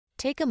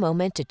Take a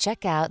moment to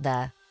check out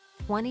the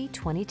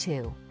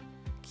 2022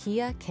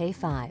 Kia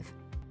K5.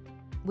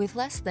 With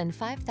less than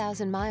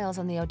 5,000 miles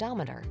on the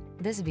odometer,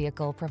 this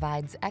vehicle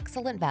provides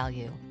excellent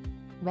value.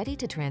 Ready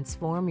to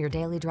transform your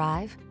daily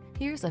drive?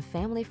 Here's a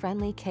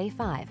family-friendly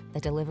K5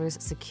 that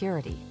delivers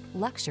security,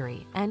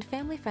 luxury, and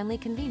family-friendly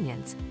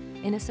convenience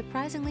in a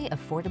surprisingly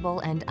affordable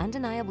and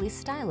undeniably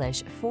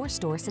stylish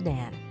 4-door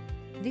sedan.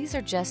 These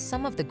are just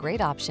some of the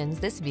great options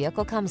this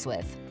vehicle comes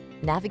with: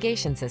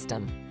 navigation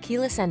system,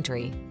 keyless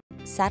entry,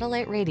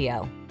 satellite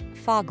radio,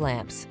 fog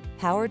lamps,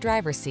 power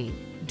driver seat,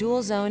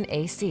 dual zone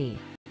AC,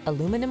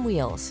 aluminum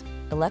wheels,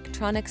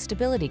 electronic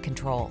stability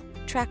control,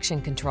 traction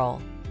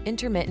control,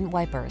 intermittent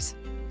wipers.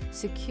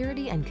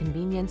 Security and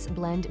convenience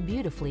blend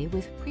beautifully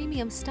with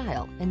premium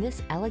style in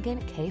this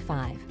elegant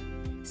K5.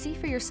 See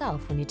for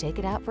yourself when you take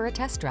it out for a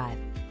test drive.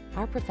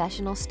 Our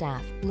professional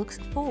staff looks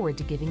forward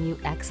to giving you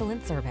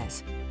excellent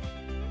service.